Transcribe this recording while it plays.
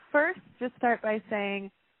first, just start by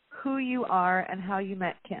saying who you are and how you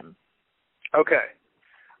met Kim. Okay.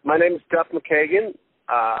 My name is Duff McKagan.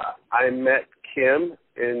 I met Kim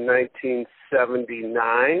in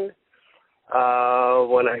 1979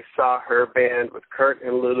 when I saw her band with Kurt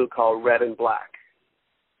and Lulu called Red and Black.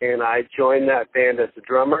 And I joined that band as a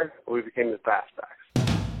drummer. We became the Fastbacks.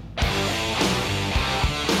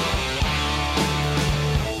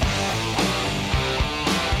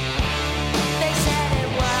 They said it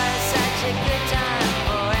was such a good time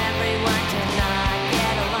for everyone to not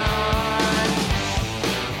get along.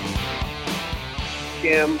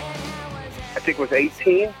 Kim, I think, was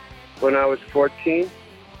 18 when I was 14.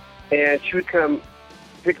 And she would come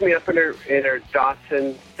pick me up in her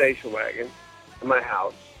Datsun station wagon in my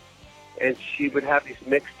house. And she would have these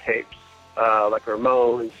mixtapes, like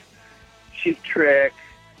Ramones, Cheap Trick,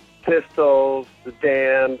 Pistols, The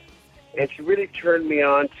Damned, and she really turned me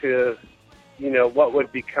on to, what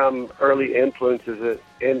would become early influences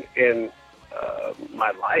in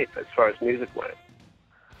my life as far as music went.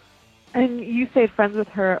 And you stayed friends with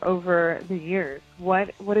her over the years.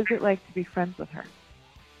 What is it like to be friends with her?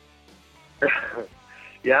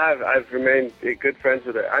 Yeah, I've remained good friends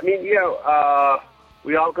with her. I mean,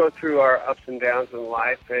 we all go through our ups and downs in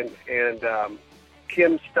life, and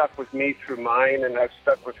Kim stuck with me through mine, and I've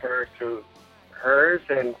stuck with her through hers,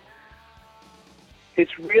 and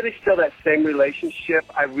it's really still that same relationship.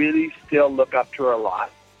 I really still look up to her a lot.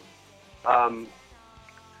 I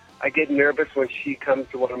get nervous when she comes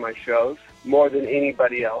to one of my shows more than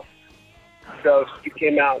anybody else. So she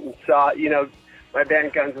came out and saw, my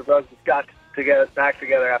band Guns N' Roses got back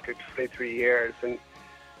together after 23 years, and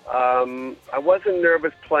I wasn't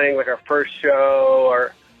nervous playing like our first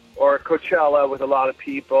show or Coachella with a lot of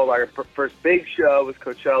people. Our first big show was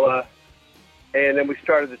Coachella, and then we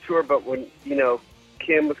started the tour. But when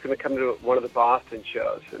Kim was going to come to one of the Boston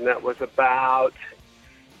shows, and that was about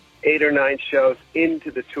 8 or 9 shows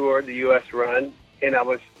into the tour, the U.S. run, and I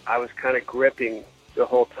was kind of gripping the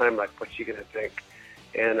whole time, like, what's she going to think?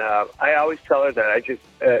 And I always tell her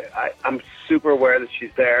that I'm super aware that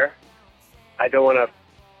she's there. I don't want to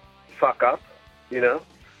fuck up, I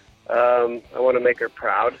want to make her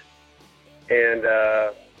proud, and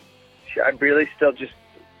I really still just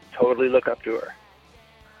totally look up to her.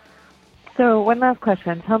 So one last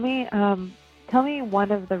question. Tell me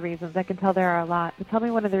one of the reasons. I can tell there are a lot, but tell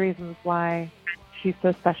me one of the reasons why she's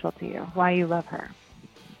so special to you, why you love her.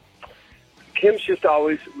 Kim's just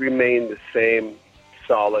always remained the same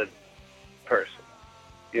solid person.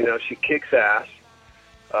 She kicks ass.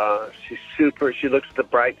 She looks at the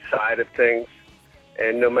bright side of things,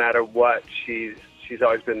 and no matter what, she's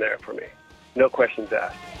always been there for me. No questions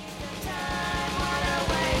asked.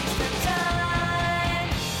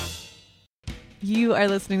 You are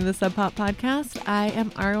listening to the Sub Pop Podcast. I am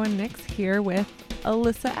Arwen Nix here with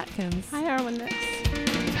Alyssa Atkins. Hi, Arwen Nix.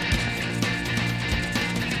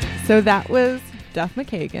 So that was Duff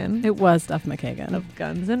McKagan. It was Duff McKagan. Of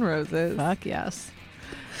Guns N' Roses. Fuck yes.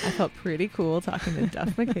 I felt pretty cool talking to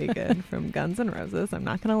Duff McKagan from Guns N' Roses. I'm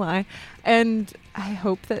not going to lie. And I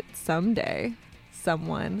hope that someday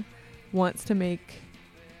someone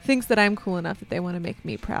thinks that I'm cool enough that they want to make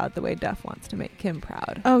me proud the way Duff wants to make Kim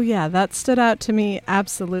proud. Oh, yeah. That stood out to me.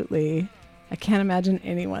 Absolutely. I can't imagine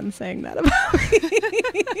anyone saying that about me.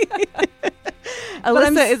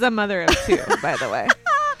 Alyssa is a mother of 2, by the way.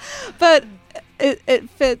 But it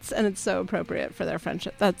fits, and it's so appropriate for their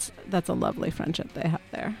friendship. That's a lovely friendship they have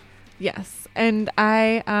there. Yes, and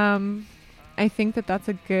I think that that's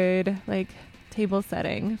a good table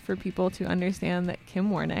setting for people to understand that Kim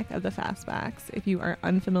Warnick of the Fastbacks, if you are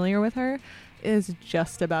unfamiliar with her, is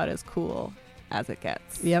just about as cool as it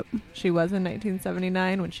gets. Yep, she was in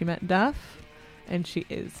 1979 when she met Duff. And she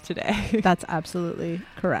is today. That's absolutely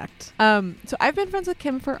correct. So I've been friends with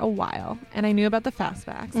Kim for a while, and I knew about the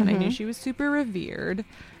Fastbacks, and I knew she was super revered,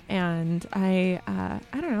 and I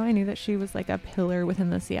don't know, I knew that she was like a pillar within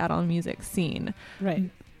the Seattle music scene. Right.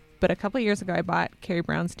 But a couple of years ago, I bought Carrie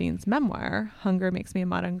Brownstein's memoir, Hunger Makes Me a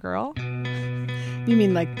Modern Girl. You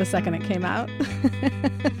mean like the second it came out?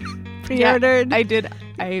 Pre-ordered? Yeah, I did.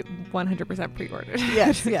 I 100% pre-ordered.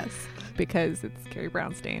 Yes. Because it's Carrie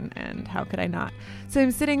Brownstein, and how could I not? So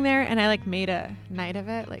I'm sitting there, and I made a night of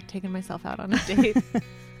it, taking myself out on a date,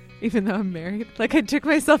 even though I'm married. I took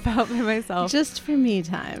myself out by myself. Just for me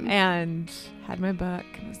time. And had my book,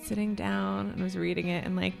 and was sitting down, and was reading it,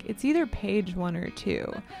 and it's either page 1 or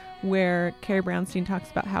 2, where Carrie Brownstein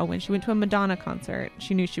talks about how when she went to a Madonna concert,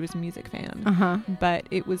 she knew she was a music fan. But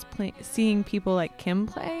it was seeing people like Kim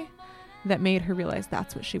play that made her realize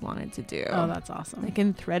that's what she wanted to do. Oh, that's awesome.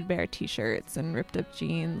 In threadbare t-shirts and ripped up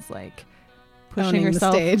jeans, pushing Owning the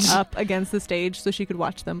herself stage. up against the stage so she could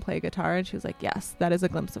watch them play guitar. And she was like, yes, that is a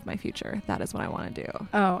glimpse of my future. That is what I want to do.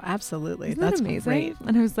 Oh, absolutely. Isn't That's that amazing? great.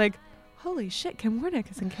 And I was like, holy shit, Kim Warnick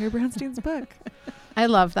is in Carrie Brownstein's book. I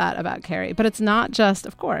love that about Carrie. But it's not just,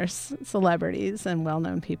 of course, celebrities and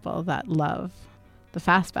well-known people that love the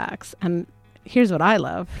Fastbacks. And here's what I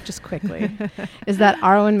love, just quickly, is that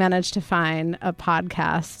Arwen managed to find a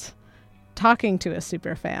podcast talking to a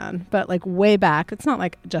super fan, but like way back. It's not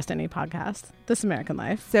like just any podcast. This American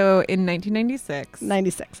Life. So in 1996,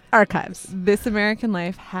 96. Archives. This American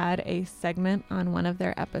Life had a segment on one of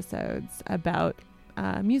their episodes about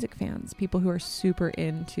music fans, people who are super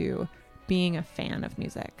into being a fan of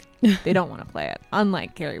music. They don't want to play it,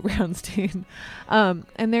 unlike Carrie Brownstein.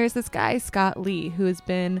 And there's this guy, Scott Lee, who has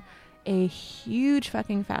been a huge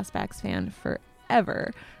fucking Fastbacks fan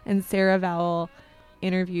forever. And Sarah Vowell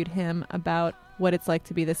interviewed him about what it's like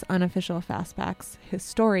to be this unofficial Fastbacks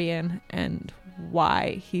historian and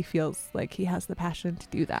why he feels like he has the passion to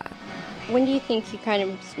do that. When do you think you kind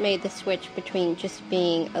of made the switch between just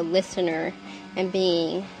being a listener and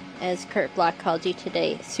being, as Kurt Block called you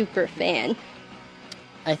today, super fan?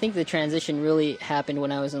 I think the transition really happened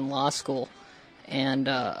when I was in law school, and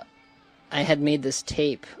I had made this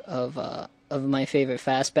tape of my favorite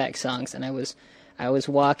Fastback songs, and I was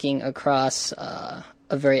walking across a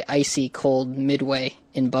very icy cold Midway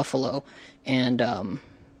in Buffalo, and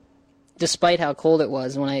despite how cold it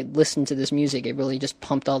was, when I listened to this music, it really just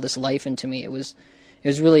pumped all this life into me. It was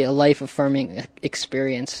really a life-affirming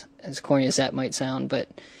experience, as corny as that might sound, but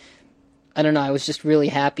I don't know, I was just really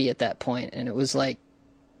happy at that point, and it was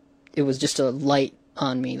just a light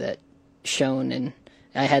on me that shone, and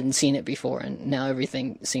I hadn't seen it before, and now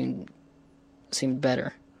everything seemed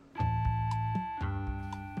better.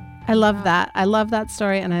 I love that. I love that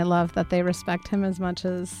story, and I love that they respect him as much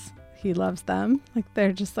as he loves them. Like,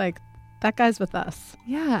 they're just like, that guy's with us.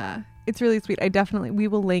 Yeah, it's really sweet. We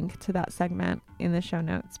will link to that segment in the show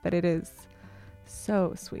notes, but it is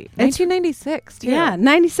so sweet. 1996, too. Yeah,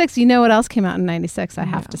 96. You know what else came out in 96, I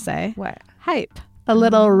have to say? What? Hype. A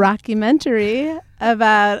little rockumentary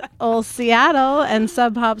about old Seattle and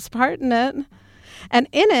Sub Pop's part in it. And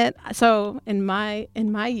in it, so in my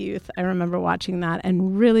youth, I remember watching that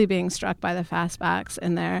and really being struck by the Fastbacks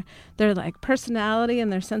and their like personality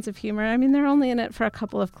and their sense of humor. I mean, they're only in it for a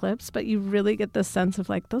couple of clips, but you really get this sense of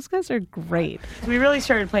like, those guys are great. We really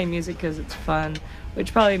started playing music because it's fun,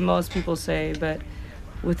 which probably most people say, but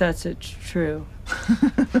with us, it's true.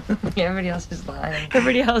 Yeah, everybody else is lying.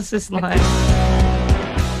 Everybody else is lying.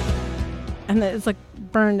 And it's like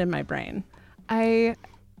burned in my brain.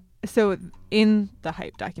 So in the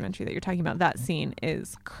Hype documentary that you're talking about, that scene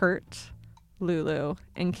is Kurt, Lulu,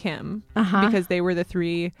 and Kim, because they were the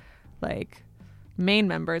three like main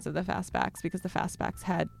members of the Fastbacks, because the Fastbacks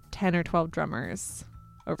had 10 or 12 drummers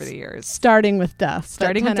over the years. Starting with Duff.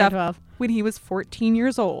 Starting with Duff when he was 14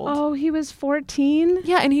 years old. Oh, he was 14?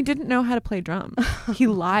 Yeah, and he didn't know how to play drums. He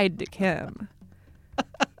lied to Kim.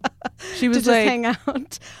 She was to like, just hang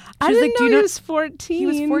out. I didn't like, know he was 14. He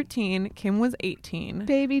was 14. Kim was 18.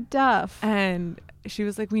 Baby Duff. And she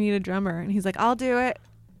was like, we need a drummer. And he's like, I'll do it.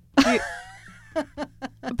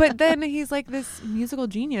 But then he's like this musical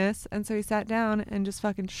genius. And so he sat down and just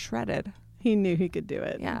fucking shredded. He knew he could do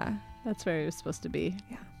it. Yeah. That's where he was supposed to be.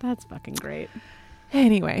 Yeah. That's fucking great.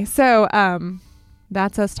 Anyway, so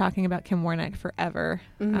that's us talking about Kim Warnick forever,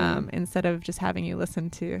 instead of just having you listen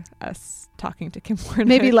to us talking to Kim Warnick.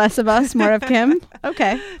 Maybe less of us, more of Kim.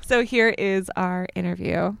 Okay. So here is our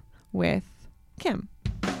interview with Kim.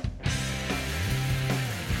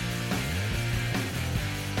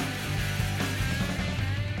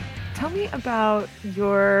 Tell me about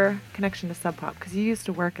your connection to Sub Pop, because you used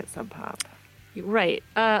to work at Sub Pop. Right.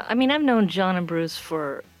 I mean, I've known John and Bruce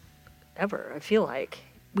forever, I feel like.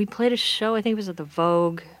 We played a show, I think it was at the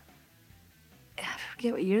Vogue. I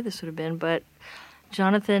forget what year this would have been, but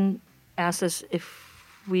Jonathan asked us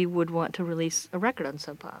if we would want to release a record on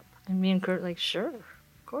Sub Pop. And me and Kurt like, sure,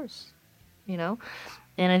 of course, you know?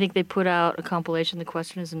 And I think they put out a compilation, The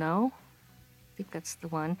Question Is No. I think that's the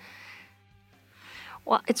one.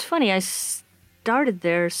 Well, it's funny, I started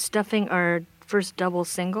there stuffing our first double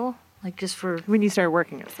single, like just for... When you started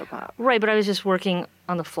working at Sub Pop. Right, but I was just working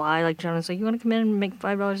on the fly. Like, John was like, you want to come in and make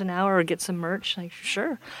 $5 an hour or get some merch? Like,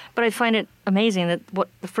 sure. But I find it amazing that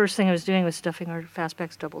the first thing I was doing was stuffing our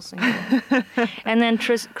Fastbacks double single. And then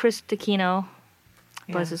Chris Taquino,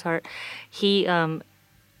 bless his heart, he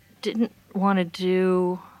didn't want to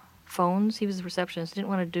do phones. He was the receptionist. Didn't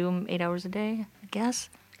want to do them 8 hours a day, I guess.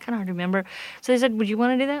 Kind of hard to remember. So they said, would you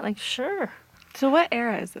want to do that? Like, sure. So what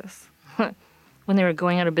era is this? When they were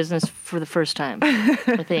going out of business for the first time,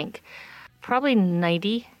 I think. probably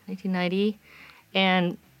 1990.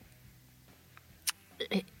 And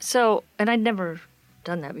so, and I'd never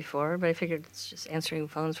done that before, but I figured it's just answering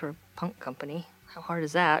phones for a punk company. How hard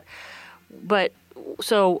is that? But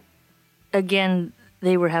so, again,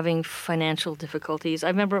 they were having financial difficulties. I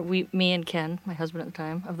remember me and Ken, my husband at the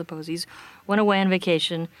time, of the Posies, went away on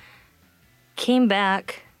vacation, came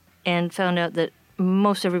back, and found out that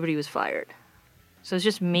most everybody was fired. So it was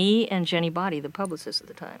just me and Jenny Body, the publicist at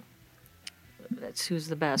the time. That's who's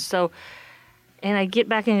the best. So, and I get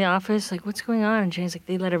back in the office, like, what's going on? And Jenny's like,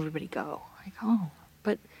 they let everybody go. Like, oh,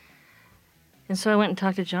 but... And so I went and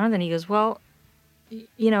talked to Jonathan. He goes, well,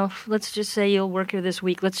 you know, let's just say you'll work here this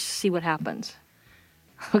week. Let's see what happens.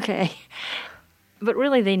 Okay. But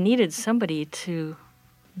really, they needed somebody to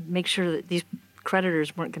make sure that these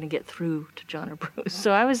creditors weren't going to get through to John or Bruce.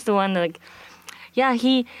 So I was the one that, like,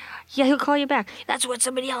 he'll call you back. That's what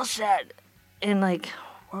somebody else said. And, like,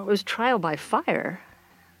 well, it was trial by fire.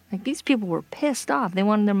 Like, these people were pissed off. They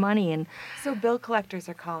wanted their money. And So bill collectors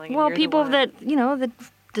are calling. well, and you're people the one. that, you know, that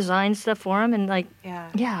design stuff for them. And, like, Yeah.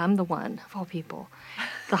 I'm the one of all people.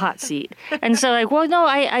 The hot seat. And so, like, well, no,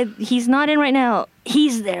 he's not in right now.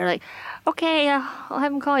 He's there. Like, okay, I'll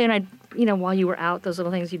have him call you. And I'd, you know, while you were out, those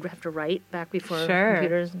little things you'd have to write back before Sure.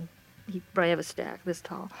 computers. And he'd probably have a stack this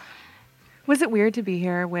tall. Was it weird to be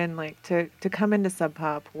here when, like, to come into Sub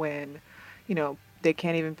Pop when, you know, they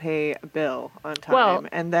can't even pay a bill on time, Well-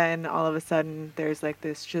 and then all of a sudden there's like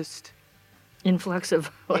this just Influx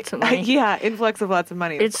of lots of money. yeah, influx of lots of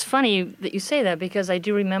money. It's funny that you say that because I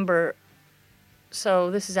do remember.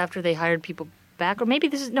 So this is after they hired people back, or maybe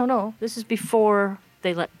this is this is before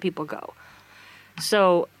they let people go.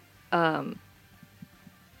 So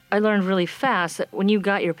I learned really fast that when you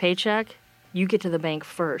got your paycheck, you get to the bank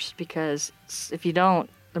first because if you don't,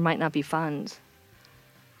 there might not be funds.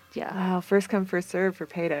 Yeah, wow, first come first serve for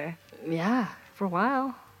payday. yeah, for a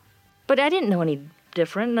while. But I didn't know any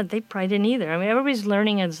different. They probably didn't either. I mean, everybody's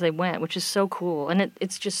learning as they went, which is so cool. And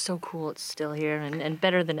it's just so cool it's still here and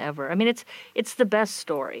better than ever. I mean, it's the best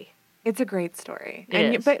story. It's a great story.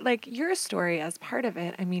 It is. But like your story as part of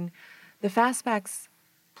it, I mean, the Fastbacks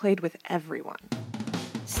played with everyone.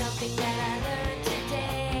 Something that I learned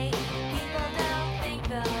today. People don't think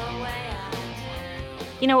the way I do.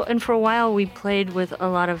 You know, and for a while we played with a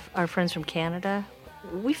lot of our friends from Canada.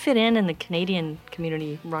 We fit in the Canadian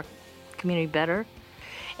community, rock community better.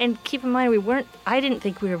 And keep in mind, I didn't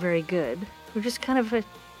think we were very good. We were just kind of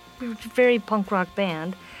we were a very punk rock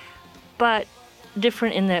band, but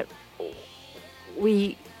different in that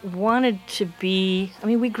we wanted to be, I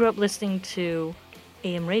mean, we grew up listening to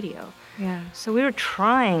AM radio. Yeah. So we were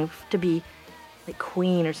trying to be like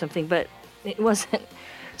Queen or something, but it wasn't.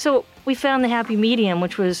 So we found the happy medium,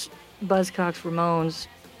 which was Buzzcocks, Ramones,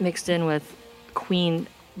 mixed in with Queen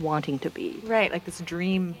wanting to be. Right, like this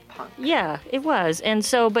dream punk. Yeah, it was. And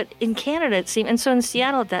so, but in Canada it seemed, and so in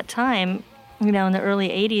Seattle at that time, you know, in the early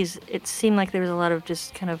 80s, it seemed like there was a lot of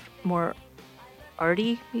just kind of more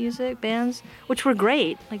arty music bands, which were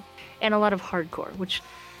great, like, and a lot of hardcore, which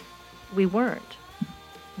we weren't.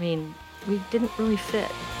 I mean, we didn't really fit.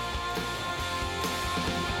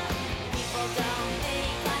 People don't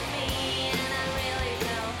think like me, and I really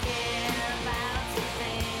don't care about some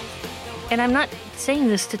things. And I'm not saying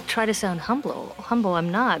this to try to sound humble.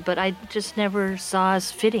 I'm not, but I just never saw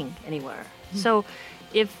us fitting anywhere. So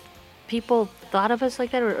if people thought of us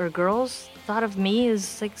like that, or girls thought of me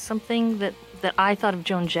as like something that I thought of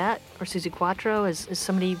Joan Jett or Susie Quattro as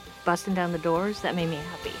somebody busting down the doors, that made me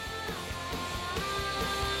happy.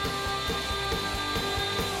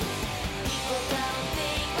 People don't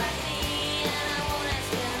think like me, and I won't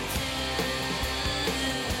ask them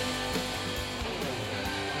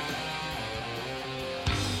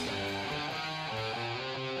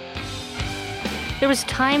to. There was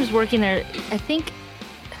times working there, I think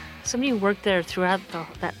somebody who worked there throughout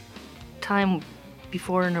that time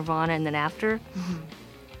before Nirvana and then after.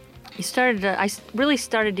 I really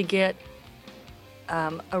started to get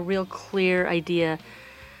a real clear idea,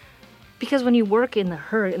 because when you work in the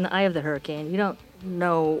eye of the hurricane, you don't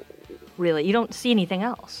know really, you don't see anything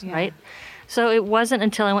else, right? So it wasn't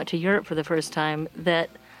until I went to Europe for the first time that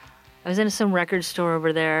I was in some record store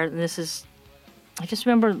over there, and I just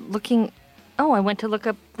remember looking. Oh, I went to look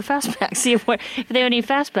up the Fastbacks, see if they have any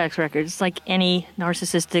Fastbacks records, like any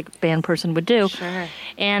narcissistic band person would do. Sure.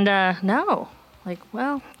 And no, like,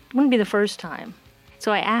 well, it wouldn't be the first time.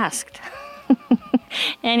 So I asked,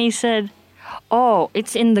 and he said, "Oh,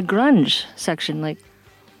 it's in the grunge section." Like,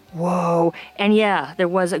 whoa! And yeah, there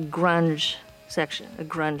was a grunge section, a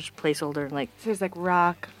grunge placeholder, like, So there's like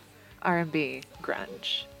rock, R&B,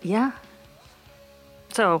 grunge. yeah.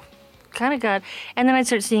 So kind of got, and then I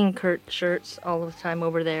started seeing Kurt shirts all the time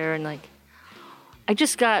over there, and like,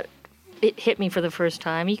 it hit me for the first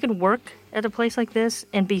time. You can work at a place like this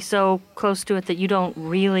and be so close to it that you don't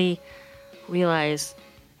really realize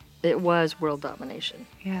it was world domination.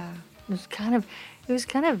 Yeah. It was kind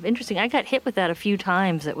of interesting. I got hit with that a few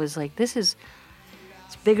times. It was like, it's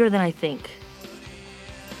bigger than I think.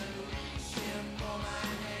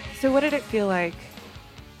 So what did it feel like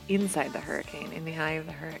inside the hurricane, in the eye of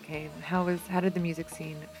the hurricane? How did the music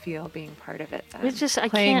scene feel being part of it then? It's just,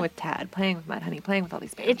 playing with Tad, playing with Mudhoney, playing with all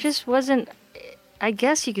these bands. It just wasn't, I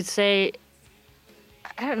guess you could say,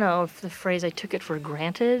 I don't know if the phrase I took it for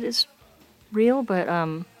granted is real, but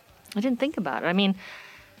I didn't think about it. I mean,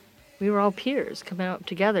 we were all peers coming up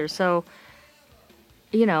together, so,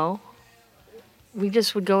 you know, we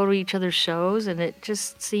just would go to each other's shows, and it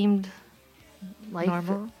just seemed like...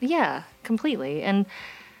 Normal? Yeah, completely. And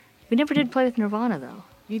we never did play with Nirvana, though.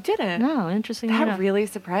 You didn't? No, interestingly That enough. really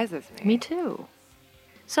surprises me. Me too.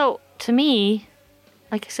 So, to me,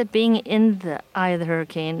 like I said, being in the eye of the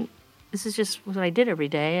hurricane, this is just what I did every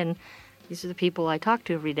day, and these are the people I talk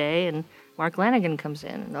to every day, and Mark Lanigan comes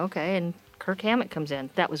in, and okay, and Kirk Hammett comes in.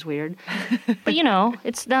 That was weird. But, you know,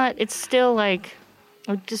 it's still like,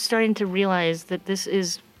 I'm just starting to realize that this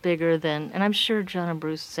is bigger than, and I'm sure John and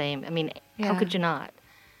Bruce, same. I mean, how could you not?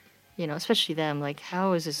 You know, especially them, like,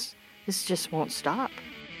 how is this just won't stop.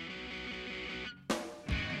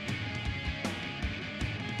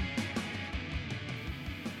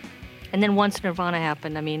 And then once Nirvana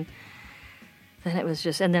happened, I mean, then it was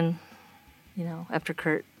just, and then, you know,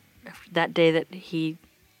 after that day that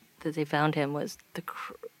they found him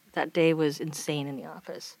that day was insane in the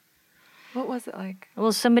office. What was it like?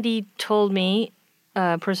 Well, somebody told me,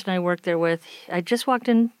 a person I worked there with, I just walked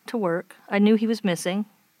into work. I knew he was missing.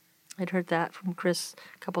 I'd heard that from Chris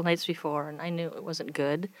a couple nights before, and I knew it wasn't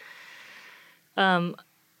good.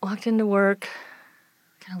 Walked into work,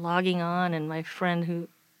 kind of logging on, and my friend who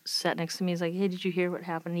sat next to me is like, hey, did you hear what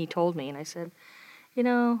happened? And he told me, and I said, you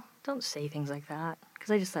know, don't say things like that, because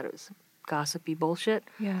I just thought it was gossipy bullshit.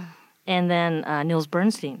 Yeah. And then Niels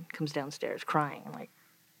Bernstein comes downstairs crying. I'm like,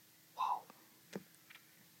 whoa.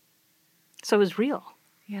 So it was real.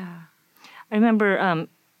 Yeah. I remember,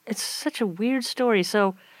 it's such a weird story.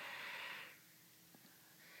 So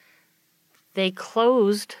they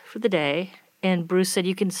closed for the day, and Bruce said,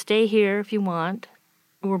 you can stay here if you want.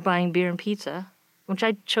 We're buying beer and pizza, which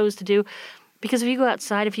I chose to do. Because if you go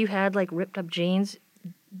outside, if you had, like, ripped up jeans,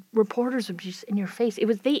 reporters would be just in your face.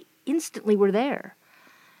 They instantly were there.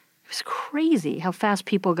 It was crazy how fast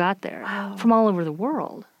people got there from all over the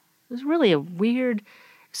world. It was really a weird,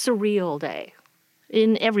 surreal day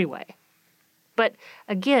in every way. But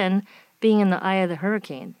again, being in the eye of the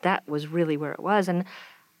hurricane, that was really where it was. And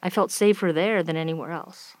I felt safer there than anywhere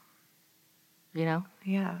else. You know?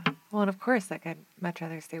 Yeah. Well, and of course, like, I'd much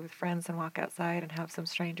rather stay with friends than walk outside and have some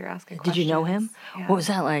stranger asking Did questions. you know him? Yeah. What was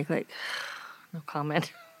that like? Like, no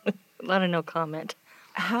comment. A lot of no comment.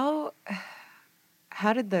 How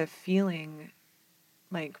did the feeling,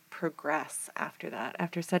 like, progress after that?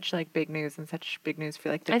 After such, like, big news and such big news for,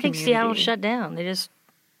 like, the I think community? Seattle shut down. They just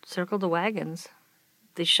circled the wagons.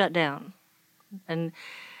 They shut down. And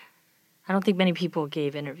I don't think many people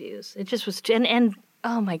gave interviews. It just was, and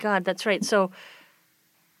oh my God, that's right. So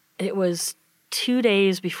it was 2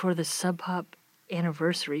 days before the Sub Pop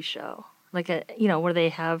anniversary show. Like, where they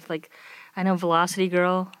have, like, I know Velocity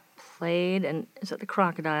Girl played, and it's at the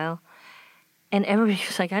Crocodile. And everybody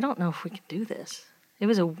was like, I don't know if we can do this. It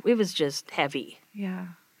was just heavy. Yeah.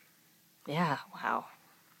 Yeah, wow.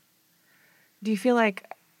 Do you feel like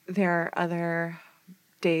there are other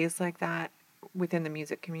days like that within the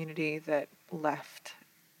music community that left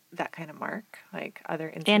that kind of mark? Like other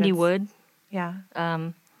incidents? Andy Wood. Yeah.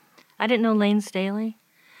 I didn't know Lane Staley.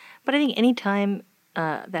 But I think any time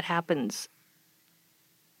that happens,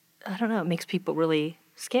 I don't know, it makes people really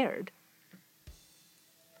scared.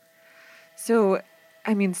 So,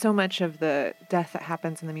 I mean, so much of the death that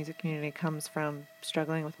happens in the music community comes from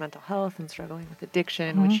struggling with mental health and struggling with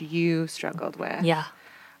addiction, which you struggled with. Yeah.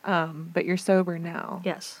 But you're sober now.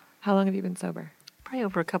 Yes. How long have you been sober? Probably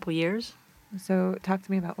over a couple years. So talk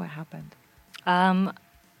to me about what happened.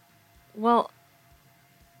 Well,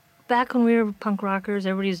 back when we were punk rockers,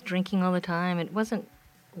 everybody was drinking all the time. It wasn't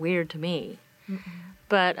weird to me.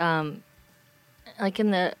 But, like in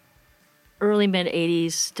the early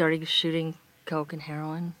mid-'80s, started shooting coke and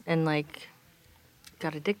heroin and, like,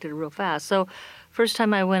 got addicted real fast. So first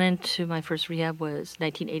time I went into my first rehab was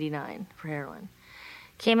 1989 for heroin.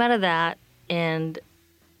 Came out of that and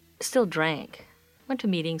still drank. Went to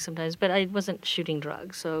meetings sometimes, but I wasn't shooting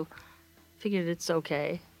drugs, so figured it's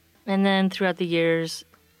okay. And then throughout the years,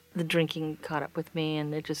 the drinking caught up with me,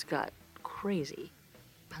 and it just got crazy.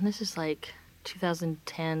 And this is like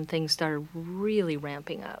 2010. Things started really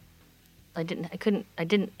ramping up. I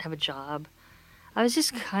didn't have a job. I was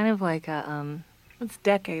just kind of like a. It's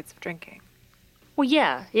decades of drinking. Well,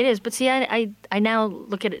 yeah, it is. But see, I now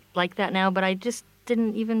look at it like that now, but I just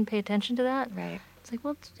didn't even pay attention to that. Right. It's like,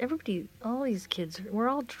 well, everybody, all these kids, we're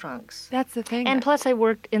all drunks. That's the thing. And plus, I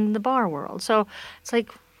worked in the bar world. So it's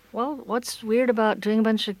like, well, what's weird about doing a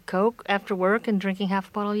bunch of Coke after work and drinking half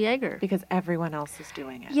a bottle of Jaeger? Because everyone else is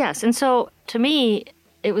doing it. Yes. And so to me,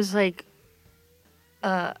 it was like,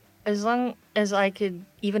 as long as I could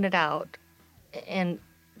even it out and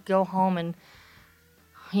go home and,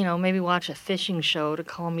 maybe watch a fishing show to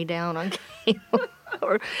calm me down on cable.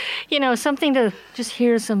 Or, something to just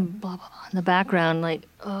hear some blah, blah, blah in the background, like,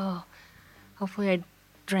 oh, hopefully I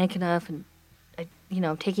drank enough and,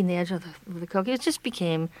 taking the edge of the Coke. It just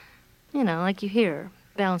became, like you hear,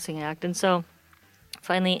 balancing act. And so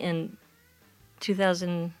finally in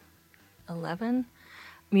 2011,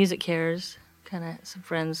 Music Cares, some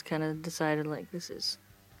friends decided, like, this is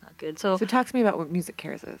not good. So talk to me about what Music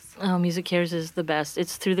Cares is. Oh, Music Cares is the best.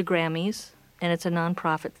 It's through the Grammys, and it's a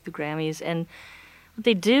nonprofit through the Grammys. And what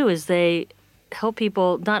they do is they help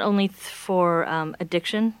people not only for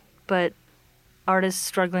addiction, but artists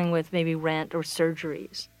struggling with maybe rent or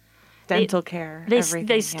surgeries. Dental care, They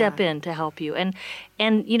everything, step in to help you. And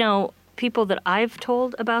people that I've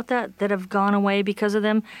told about that have gone away because of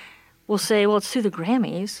them will say, well, it's through the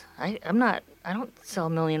Grammys. I don't sell a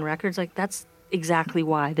million records. Like, that's exactly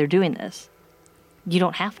why they're doing this. You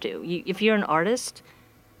don't have to. If you're an artist,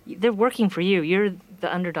 they're working for you. You're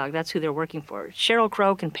the underdog. That's who they're working for. Sheryl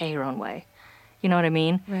Crow can pay her own way. You know what I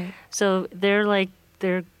mean? Right. So they're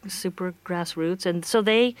super grassroots. And so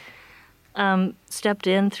they stepped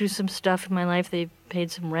in through some stuff in my life. They paid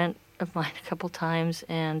some rent of mine a couple times.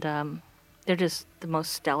 And they're just the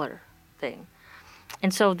most stellar thing.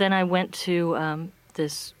 And so then I went to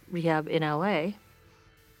this rehab in L.A.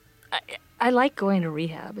 I like going to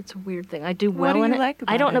rehab. It's a weird thing. I do well What do in you it. like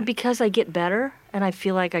about I don't know, it? because I get better and I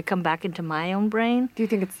feel like I come back into my own brain. Do you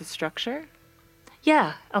think it's the structure?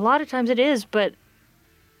 Yeah, a lot of times it is, but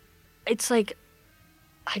it's like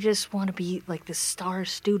I just want to be like the star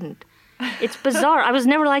student. It's bizarre. I was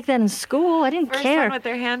never like that in school. I didn't First care. one with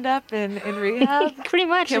their hand up in rehab? Pretty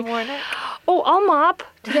much. Kim Warnick? Oh, I'll mop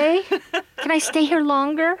today. Can I stay here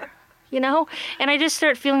longer? And I just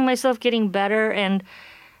start feeling myself getting better, and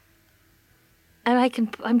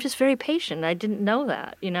I'm just very patient. I didn't know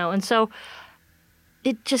that, and so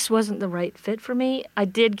it just wasn't the right fit for me. I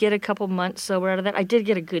did get a couple months sober out of that. I did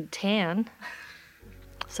get a good tan,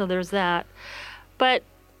 so there's that. But,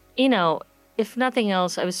 if nothing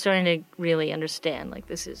else, I was starting to really understand, like,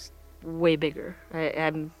 this is way bigger.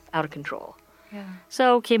 I'm out of control. Yeah.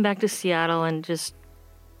 So came back to Seattle and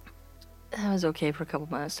I was okay for a couple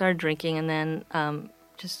months. Started drinking and then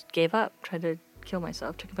just gave up. Tried to kill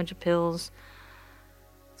myself. Took a bunch of pills.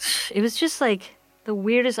 It was just like the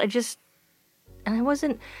weirdest. It's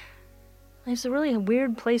a really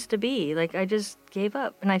weird place to be. Like, I just gave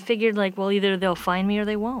up. And I figured, like, well, either they'll find me or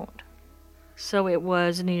they won't. So it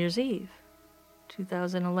was New Year's Eve,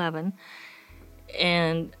 2011.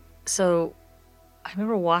 And so I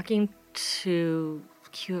remember walking to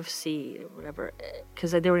QFC or whatever,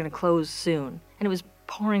 because they were going to close soon. And it was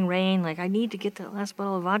pouring rain. Like, I need to get that last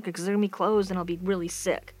bottle of vodka because they're going to be closed and I'll be really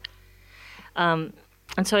sick. And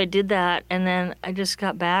so I did that, and then I just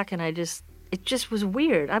got back, and it just was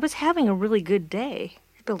weird. I was having a really good day.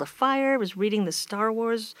 I built a fire, was reading the Star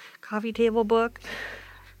Wars coffee table book.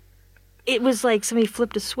 It was like somebody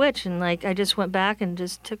flipped a switch, and like I just went back and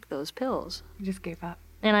just took those pills. You just gave up.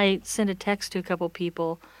 And I sent a text to a couple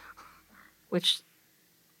people, which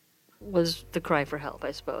was the cry for help,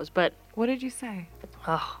 I suppose. But What did you say?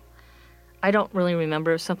 I don't really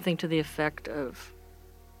remember. Something to the effect of,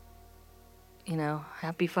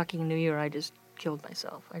 happy fucking New Year, I just killed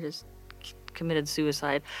myself. I just committed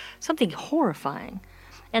suicide. Something horrifying.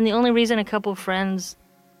 And the only reason a couple friends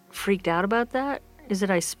freaked out about that is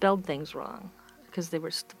that I spelled things wrong. Because the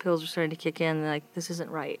pills were starting to kick in, and like, this isn't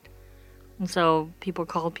right. And so people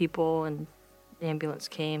called people, and the ambulance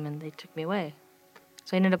came, and they took me away.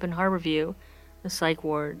 So I ended up in Harborview, the psych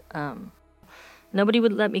ward. Nobody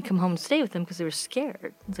would let me come home and stay with them because they were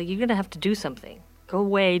scared. It's like, you're going to have to do something. Go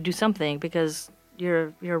away, do something, because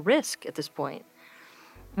you're a risk at this point.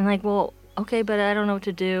 And like, well, okay, but I don't know what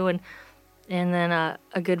to do. And then a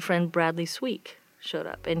good friend, Bradley Sweek, showed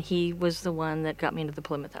up, and he was the one that got me into the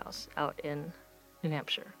Plymouth House out in New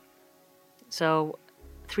Hampshire. So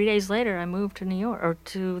 3 days later, I moved to New York, or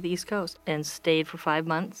to the East Coast, and stayed for 5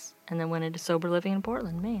 months, and then went into sober living in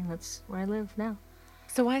Portland, Maine. That's where I live now.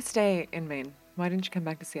 So why stay in Maine? Why didn't you come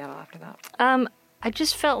back to Seattle after that? I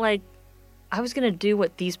just felt like I was going to do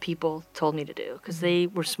what these people told me to do, because they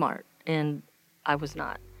were smart, and I was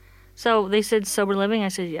not. So they said sober living. I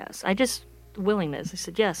said yes. Willingness. I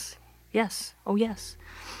said yes, oh yes.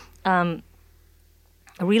 A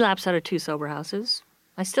relapse out of 2 sober houses.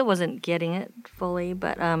 I still wasn't getting it fully,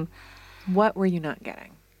 but what were you not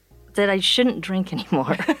getting? That I shouldn't drink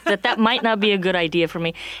anymore. that might not be a good idea for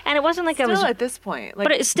me. And it wasn't like still I was at this point.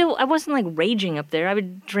 But it's still, I wasn't like raging up there. I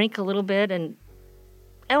would drink a little bit, and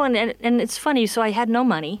it's funny. So I had no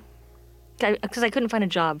money because I couldn't find a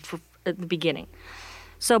job at the beginning.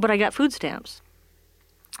 So, but I got food stamps.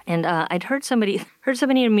 And I'd heard somebody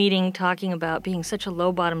in a meeting talking about being such a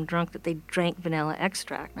low bottom drunk that they drank vanilla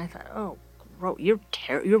extract. And I thought, oh, bro,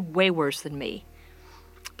 you're way worse than me.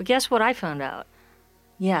 But guess what I found out?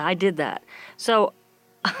 Yeah, I did that. So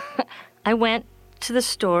I went to the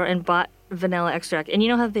store and bought vanilla extract. And you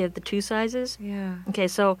know how they have the 2 sizes? Yeah. Okay,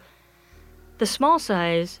 so the small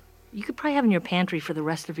size, you could probably have in your pantry for the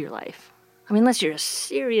rest of your life. I mean, unless you're a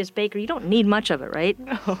serious baker, you don't need much of it, right?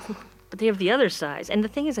 No. But they have the other size. And the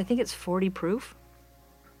thing is, I think it's 40 proof.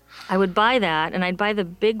 I would buy that, and I'd buy the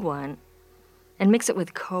big one and mix it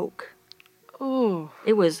with Coke. Ooh.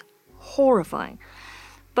 It was horrifying.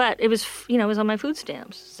 But it was, it was on my food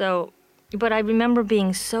stamps. So, but I remember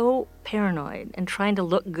being so paranoid and trying to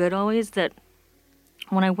look good always that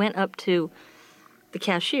when I went up to the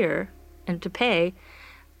cashier and to pay,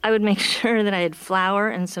 I would make sure that I had flour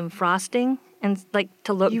and some frosting and like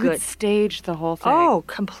to look You good. would stage the whole thing. Oh,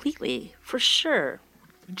 completely, for sure.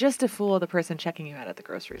 Just to fool the person checking you out at the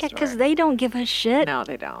grocery store. Yeah, because they don't give a shit. No,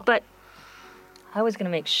 they don't. But I was going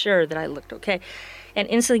to make sure that I looked okay. And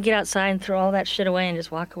instantly get outside and throw all that shit away and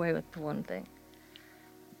just walk away with the one thing.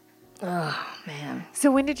 Oh, man.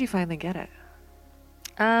 So when did you finally get it?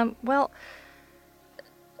 Well,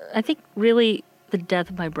 I think really the death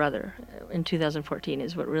of my brother in 2014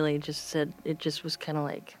 is what really just said, it just was kind of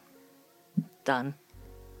like done.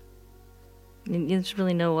 There's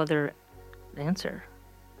really no other answer.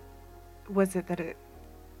 Was it that it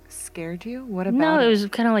scared you? What about No, it? it was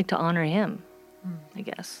kind of like to honor him, I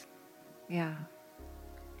guess. Yeah.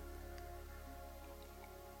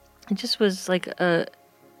 It just was like a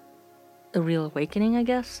real awakening, I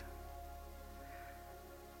guess.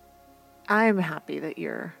 I'm happy that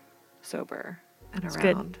you're sober and It's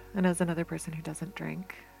around. good. And as another person who doesn't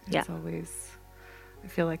drink, it's always, I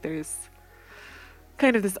feel like there's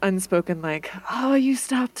kind of this unspoken like, oh, you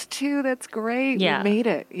stopped too. That's great. Yeah. We made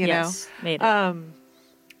it, you know? Made it.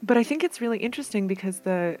 But I think it's really interesting because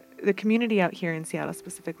the community out here in Seattle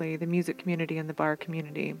specifically, the music community and the bar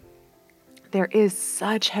community, there is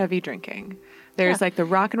such heavy drinking. There's like the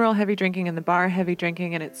rock and roll heavy drinking and the bar heavy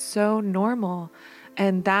drinking, and it's so normal.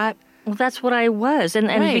 And that... Well, that's what I was. And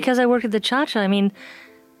because I worked at the Cha-Cha, I mean,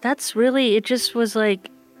 that's really, it just was like,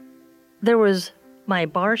 there was my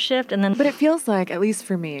bar shift and then... But it feels like, at least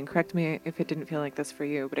for me, and correct me if it didn't feel like this for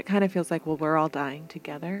you, but it kind of feels like, well, we're all dying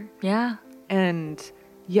together. Yeah. And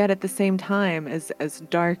yet at the same time, as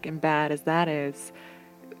dark and bad as that is,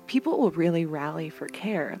 people will really rally for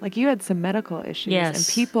care. Like you had some medical issues and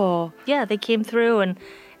people... Yeah, they came through and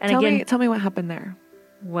tell me what happened there.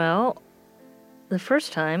 Well, the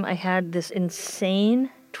first time I had this insane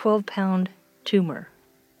 12-pound tumor.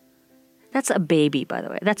 That's a baby, by the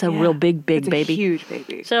way. That's a real big it's baby. A huge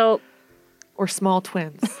baby. So... Or small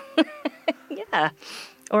twins. Yeah.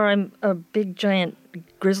 Or I'm a big, giant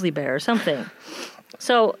grizzly bear or something.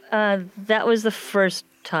 So that was the first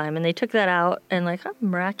time, and they took that out, and like, I'm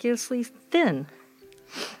miraculously thin.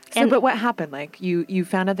 So, but what happened? Like, you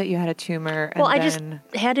found out that you had a tumor, and I just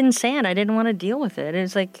had in sand. I didn't want to deal with it.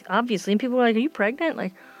 It's like, obviously, and people were like, are you pregnant?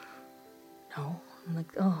 Like, no. I'm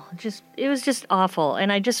like, oh, it was just awful,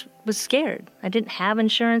 and I just was scared. I didn't have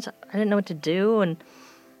insurance. I didn't know what to do, and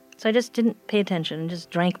so I just didn't pay attention and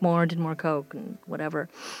just drank more, did more Coke, and whatever.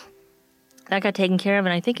 That got taken care of,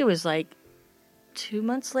 and I think it was like 2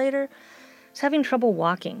 months later, I was having trouble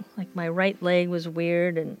walking. Like my right leg was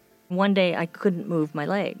weird, and one day I couldn't move my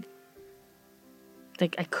leg.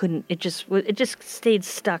 Like I couldn't. It just stayed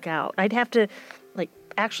stuck out. I'd have to like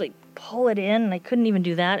actually pull it in, and I couldn't even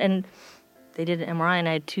do that. And they did an MRI, and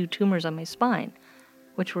I had 2 tumors on my spine,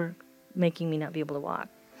 which were making me not be able to walk.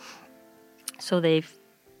 So they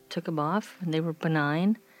took them off, and they were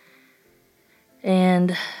benign.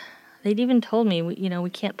 And they'd even told me, we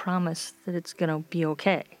can't promise that it's going to be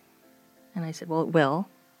okay. And I said, well, it will,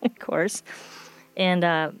 of course. And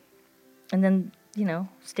then,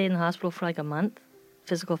 stayed in the hospital for like a month.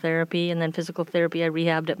 physical therapy, and then physical therapy I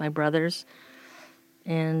rehabbed at my brother's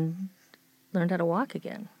and learned how to walk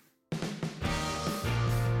again.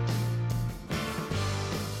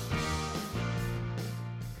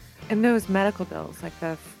 And those medical bills, like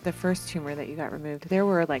the first tumor that you got removed, there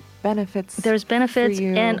were like benefits. There's benefits, for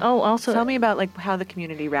you. and also Tell me about like how the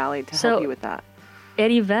community rallied to help you with that.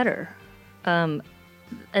 Eddie Vedder, and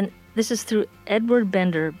this is through Edward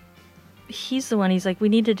Bender. He's the one. He's like, we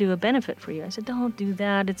need to do a benefit for you. I said, don't do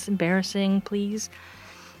that. It's embarrassing, please.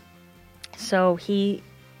 So he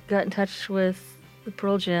got in touch with the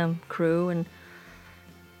Pearl Jam crew, and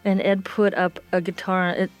Ed put up a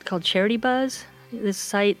guitar called Charity Buzz. This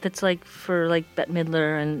site that's like for like Bette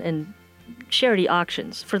Midler and charity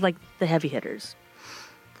auctions for like the heavy hitters.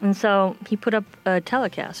 And so he put up a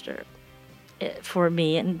Telecaster for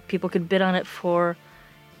me, and people could bid on it for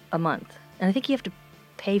a month. And I think you have to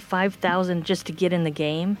pay $5,000 just to get in the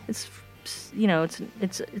game. It's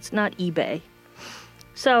it's not eBay.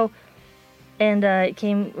 So, and it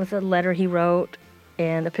came with a letter he wrote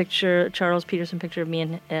and a picture, Charles Peterson picture of me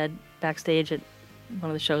and Ed backstage at one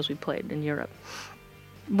of the shows we played in Europe.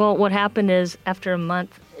 Well, what happened is after a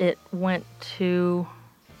month, it went to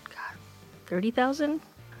 $30,000,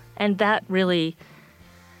 and that really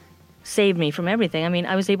saved me from everything. I mean,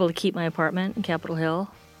 I was able to keep my apartment in Capitol Hill,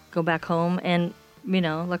 go back home, and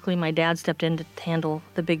luckily my dad stepped in to handle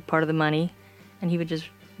the big part of the money, and he would just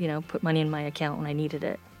put money in my account when I needed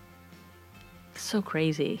it. It's so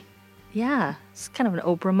crazy. Yeah, it's kind of an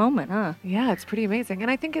Oprah moment, huh? Yeah, it's pretty amazing.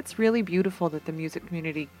 And I think it's really beautiful that the music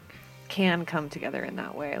community can come together in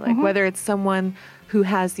that way. Like whether it's someone who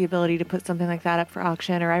has the ability to put something like that up for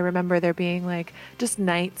auction, or I remember there being like just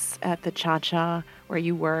nights at the Cha-Cha where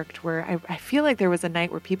you worked, where I feel like there was a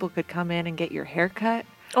night where people could come in and get your hair cut.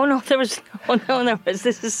 Oh, no, there was.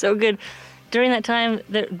 This is so good. During that time,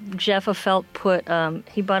 Jeff Afelt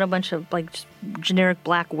he bought a bunch of like just generic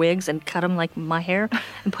black wigs and cut them like my hair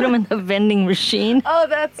and put them in the vending machine. Oh,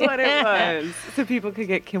 that's what it was. So people could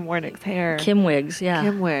get Kim Warnick's hair. Kim wigs, yeah.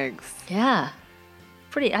 Kim wigs. Yeah.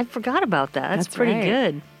 I forgot about that. That's pretty right.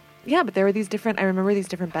 good. Yeah, but there were I remember these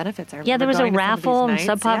different benefits. Yeah, there was a raffle and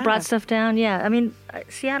Sub Pop brought stuff down. Yeah, I mean,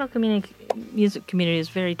 Seattle music community is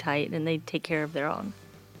very tight and they take care of their own.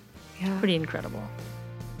 Yeah. It's pretty incredible.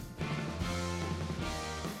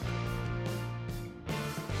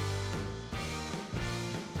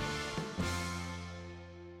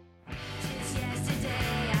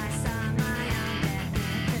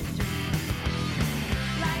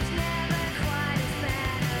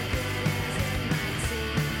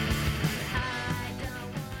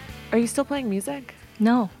 Are you still playing music?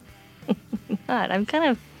 No. Not. I'm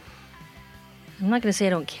not going to say I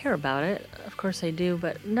don't care about it. Of course I do,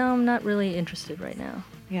 but no, I'm not really interested right now.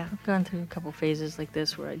 Yeah. I've gone through a couple phases like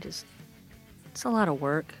this where it's a lot of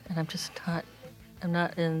work, and I'm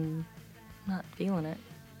not feeling it.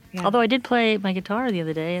 Yeah. Although I did play my guitar the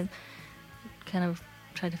other day and kind of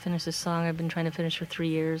tried to finish this song I've been trying to finish for 3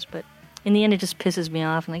 years, but in the end, it just pisses me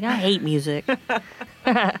off. I'm like, I hate music.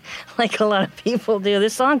 Like a lot of people do.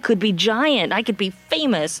 This song could be giant. I could be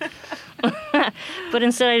famous. But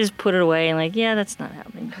instead, I just put it away and like, yeah, that's not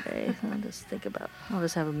happening today. I'll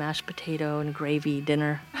just have a mashed potato and gravy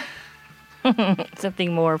dinner.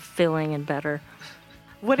 Something more filling and better.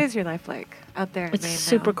 What is your life like out there in Maine now? It's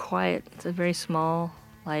super quiet. It's a very small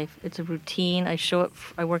life. It's a routine. I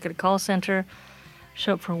work at a call center,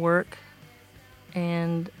 show up for work,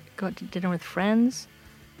 and go out to dinner with friends,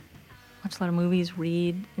 watch a lot of movies,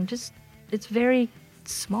 read, and it's very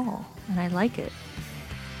small, and I like it.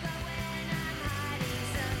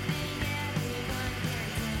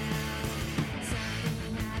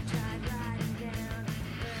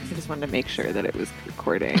 I just wanted to make sure that it was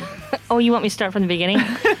recording. Oh, you want me to start from the beginning?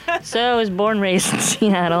 So I was born and raised in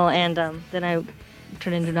Seattle, and then I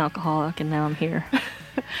turned into an alcoholic, and now I'm here.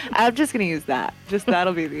 I'm just going to use that.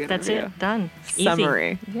 That'll be the interview. That's it. Done.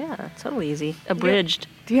 Summary. Easy. Yeah, totally easy. Abridged.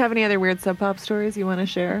 Yeah. Do you have any other weird Sub Pop stories you want to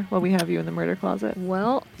share while we have you in the murder closet?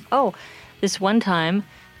 Well, this one time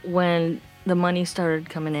when the money started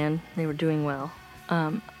coming in, they were doing well.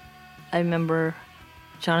 I remember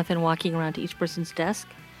Jonathan walking around to each person's desk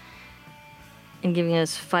and giving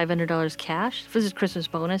us $500 cash. This is Christmas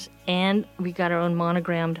bonus, and we got our own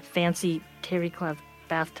monogrammed fancy terry cloth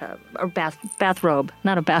bathtub or bathrobe,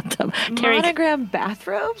 not a bathtub. Monogrammed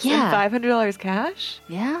bathrobes? Yeah. And $500 cash?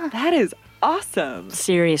 Yeah. That is awesome.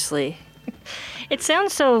 Seriously. It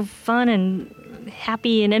sounds so fun and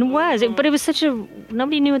happy, and it was, but it was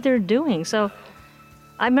nobody knew what they were doing. So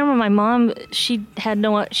I remember my mom, she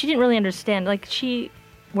didn't really understand. Like, she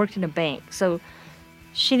worked in a bank, so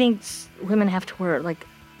she thinks women have to wear like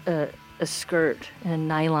a a skirt and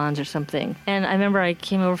nylons or something. And I remember I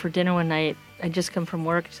came over for dinner one night. I'd just come from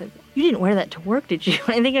work. She said, "You didn't wear that to work, did you?"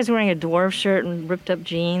 I think I was wearing a dwarf shirt and ripped up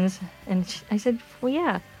jeans. And I said, "Well,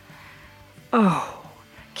 yeah." Oh,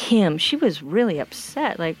 Kim, she was really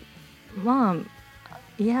upset. Like, "Mom,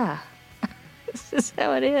 yeah, this is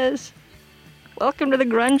how it is. Welcome to the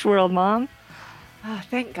grunge world, Mom." Oh,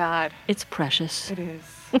 thank God. It's precious. It is.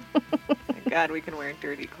 Thank God we can wear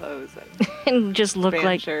dirty clothes and And just look band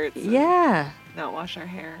like, shirts. and yeah, Not wash our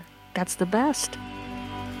hair. that's the best.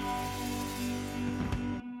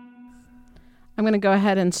 I'm going to go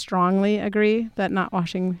ahead and strongly agree that not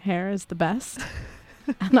washing hair is the best.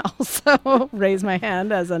 And also raise my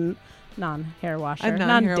hand as a non-hair washer. A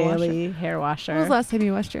non-hair non-daily hair washer. When was the last time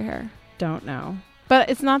you washed your hair? Don't know. But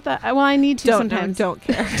it's not that... Well, I need to Don't know, sometimes. don't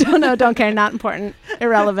care. Don't know, don't care. Not important.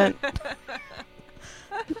 Irrelevant.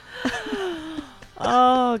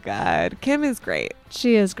 Oh, God. Kim is great.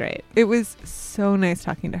 She is great. It was so nice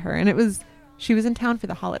talking to her. And she was in town for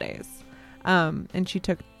the holidays. And she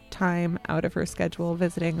took time out of her schedule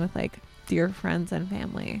visiting with like dear friends and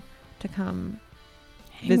family to come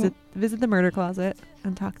visit the murder closet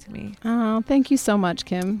and talk to me. Oh, thank you so much,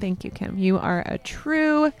 Kim. Thank you, Kim. You are a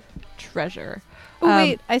true treasure. Oh,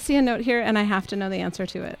 wait. I see a note here, and I have to know the answer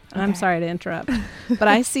to it. Okay. I'm sorry to interrupt. But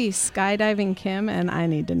I see skydiving Kim, and I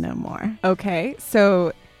need to know more. Okay.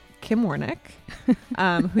 So Kim Warnick,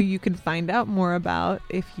 who you can find out more about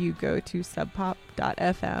if you go to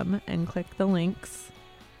subpop.fm and click the links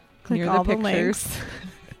near all the the pictures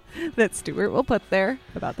that Stuart will put there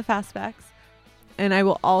about the Fastbacks. And I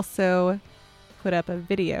will also put up a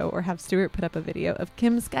video, or have Stuart put up a video of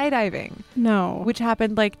Kim skydiving. No. Which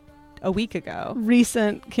happened like a week ago.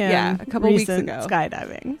 Recent Kim. Yeah, a couple weeks recent ago.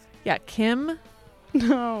 Skydiving. Yeah, Kim,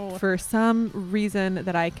 No. for some reason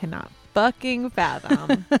that I cannot fucking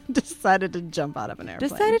fathom, Decided to jump out of an airplane.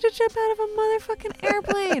 decided to jump out of a motherfucking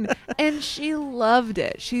airplane. And she loved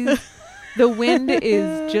it. The wind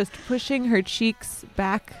is just pushing her cheeks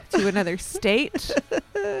back to another state.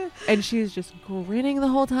 And she's just grinning the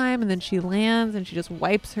whole time. And then she lands and she just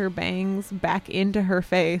wipes her bangs back into her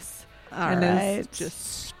face. All Is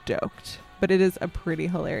just stoked. But it is a pretty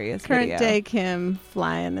hilarious Current video. day Kim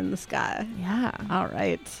flying in the sky. Yeah. All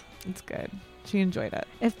right. It's good. She enjoyed it.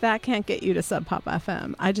 If that can't get you to Sub Pop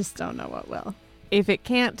FM, I just don't know what will. If it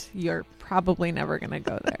can't, you're probably never going to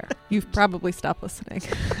go there. You've probably stopped listening.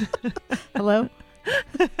 Hello?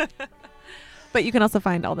 But you can also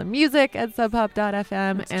find all the music at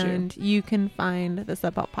subpop.fm. That's and true. you can find the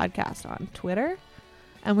Sub Pop podcast on Twitter.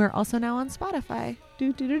 And we're also now on Spotify.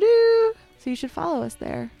 So you should follow us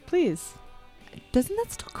there. Please. Doesn't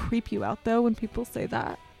that still creep you out, though, when people say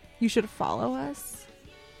that? You should follow us?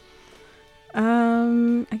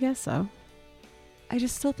 I guess so. I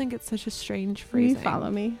just still think it's such a strange Will you phrasing. follow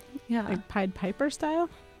me? Yeah. Like Pied Piper style?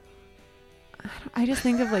 I just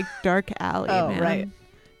think of like Dark Alley, Oh, man. right.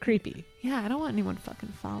 Creepy. Yeah, I don't want anyone fucking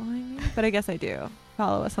following me. But I guess I do.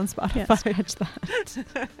 Follow us on Spotify. Yeah, scratch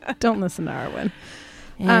that. Don't listen to Arwen.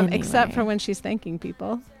 Except for when she's thanking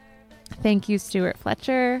people. Thank you, Stuart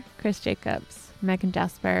Fletcher, Chris Jacobs, Megan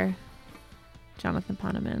Jasper, Jonathan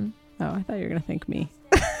Poneman. Oh, I thought you were going to thank me.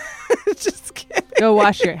 Just kidding. Go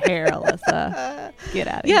wash your hair, Alyssa. Get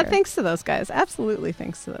out of here. Yeah, thanks to those guys. Absolutely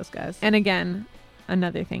thanks to those guys. And again,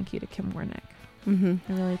 another thank you to Kim Warnick. Mm-hmm.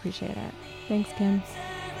 I really appreciate it. Thanks, Kim.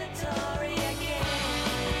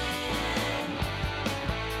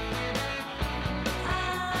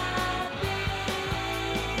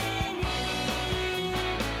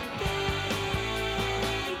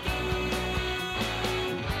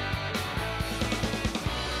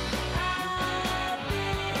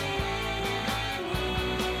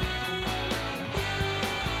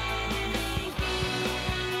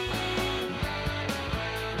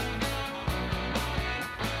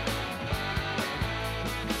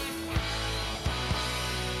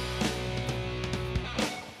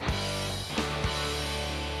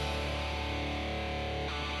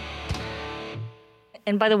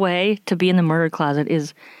 And by the way, to be in the murder closet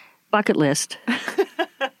is bucket list.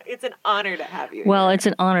 It's an honor to have you Well, here. it's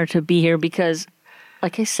an honor to be here because,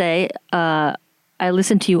 like I say, I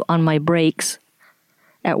listen to you on my breaks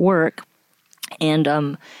at work, and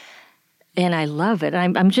I love it.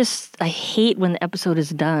 I hate when the episode is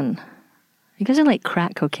done. You guys are like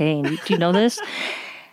crack cocaine. Do you know this?